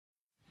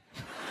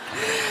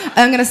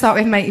I'm going to start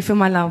with Make You Feel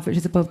My Love, which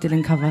is a Bob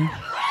Dylan cover.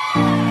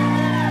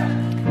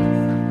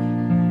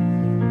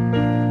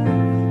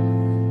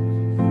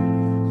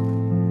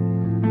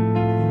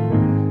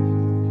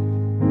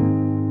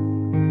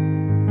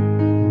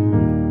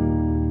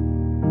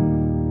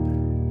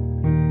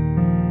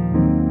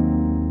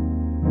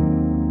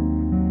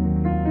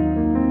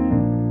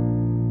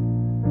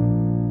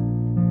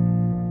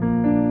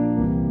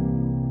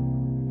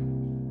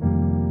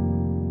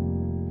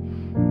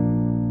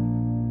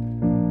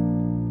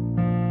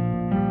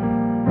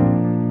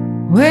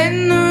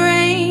 When the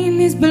rain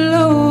is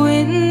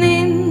blowing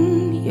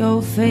in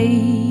your face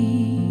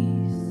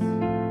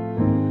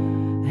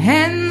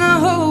and the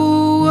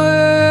whole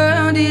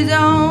world is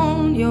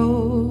on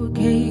your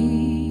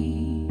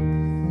case,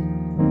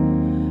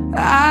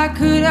 I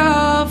could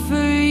offer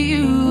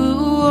you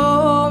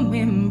a warm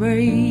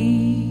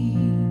embrace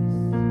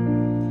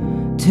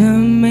to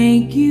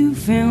make you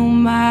feel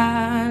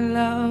my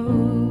love.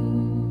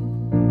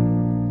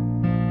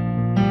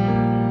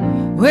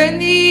 When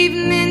the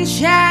evening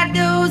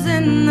shadows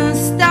and the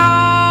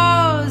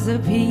stars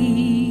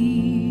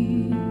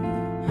appear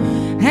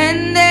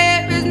and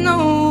there is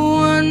no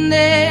one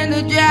there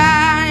to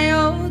dry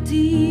your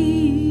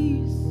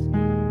tears,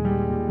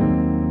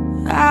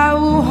 I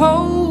will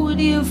hold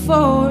you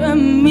for a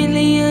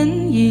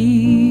million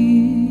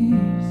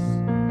years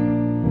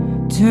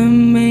to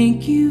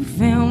make you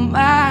feel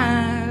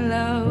my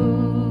love.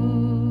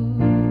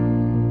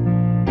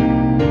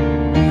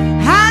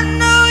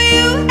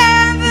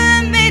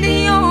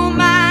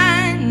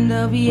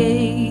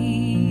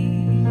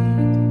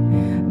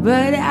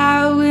 But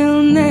I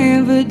will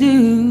never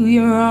do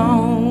you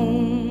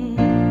wrong.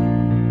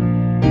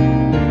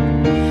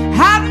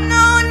 I've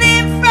known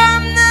it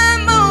from the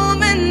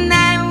moment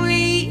that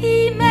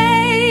we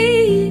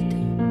made,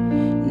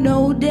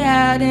 no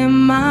doubt in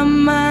my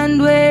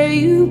mind where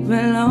you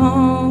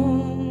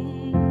belong.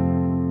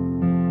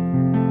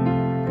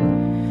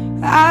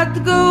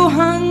 I'd go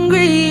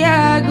hungry,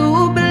 I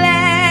go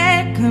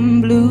black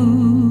and blue,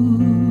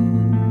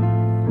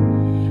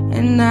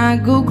 and I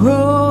go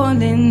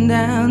crawling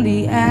down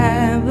the avenue.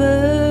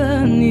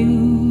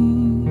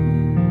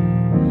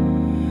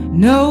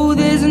 No,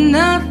 there's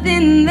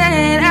nothing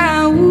that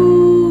I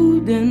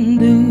wouldn't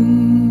do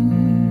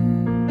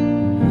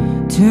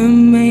to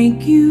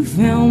make you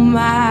feel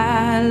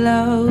my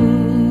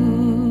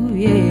love,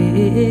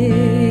 yeah.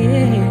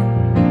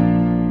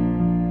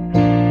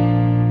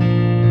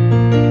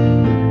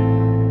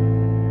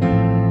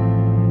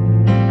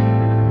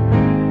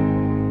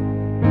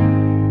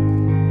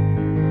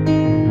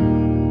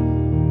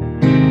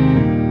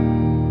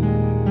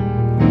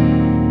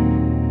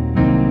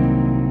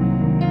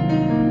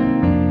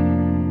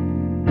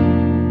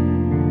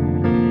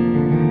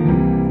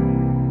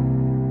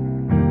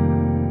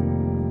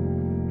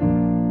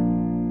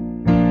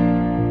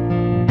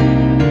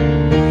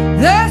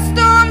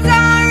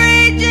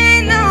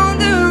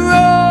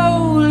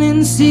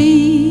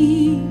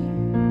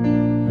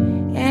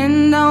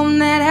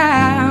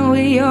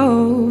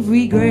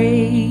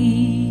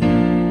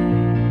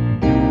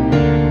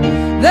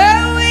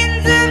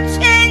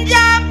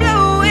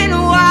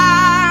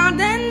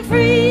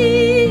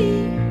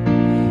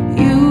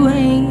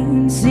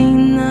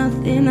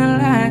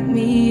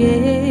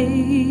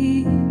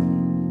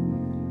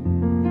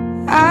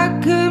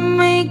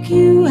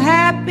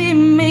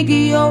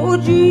 Your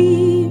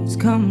dreams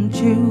come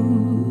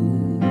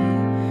true.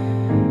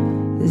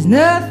 There's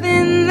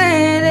nothing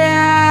that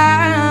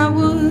I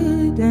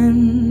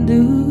wouldn't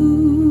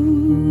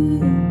do.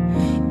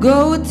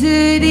 Go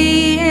to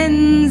the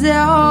ends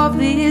of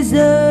this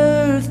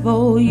earth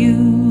for you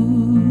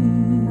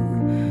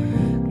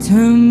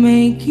to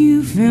make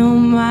you feel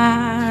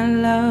my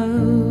love,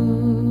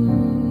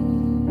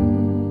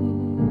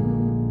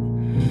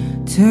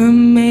 to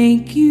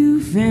make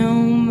you feel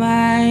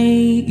my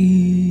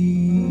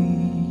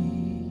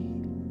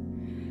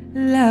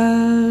love.